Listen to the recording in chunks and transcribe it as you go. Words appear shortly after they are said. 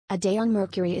A day on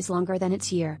Mercury is longer than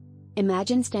its year.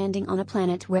 Imagine standing on a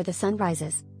planet where the sun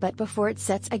rises, but before it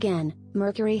sets again,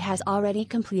 Mercury has already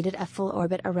completed a full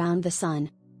orbit around the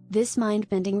sun. This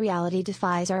mind-bending reality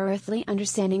defies our earthly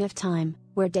understanding of time,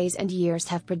 where days and years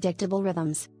have predictable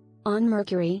rhythms. On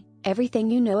Mercury,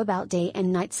 everything you know about day and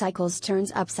night cycles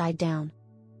turns upside down.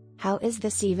 How is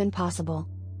this even possible?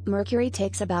 Mercury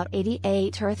takes about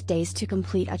 88 Earth days to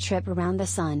complete a trip around the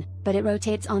Sun, but it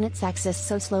rotates on its axis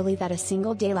so slowly that a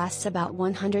single day lasts about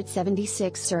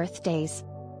 176 Earth days.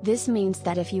 This means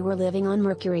that if you were living on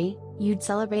Mercury, you'd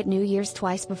celebrate New Year's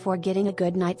twice before getting a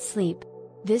good night's sleep.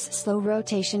 This slow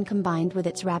rotation combined with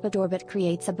its rapid orbit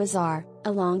creates a bizarre,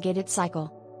 elongated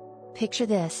cycle. Picture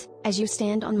this: as you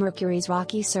stand on Mercury's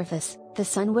rocky surface, the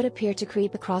Sun would appear to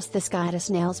creep across the sky at a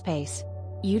snail's pace.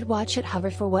 You'd watch it hover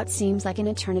for what seems like an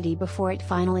eternity before it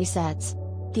finally sets.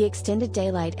 The extended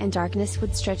daylight and darkness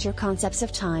would stretch your concepts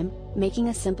of time, making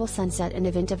a simple sunset an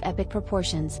event of epic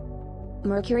proportions.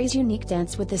 Mercury's unique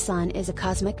dance with the Sun is a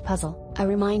cosmic puzzle, a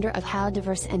reminder of how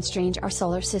diverse and strange our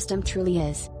solar system truly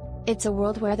is. It's a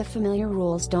world where the familiar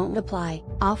rules don't apply,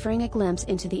 offering a glimpse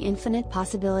into the infinite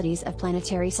possibilities of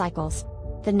planetary cycles.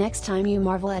 The next time you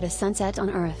marvel at a sunset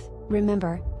on Earth,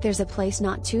 remember, there's a place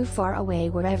not too far away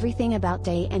where everything about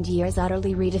day and year is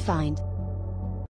utterly redefined.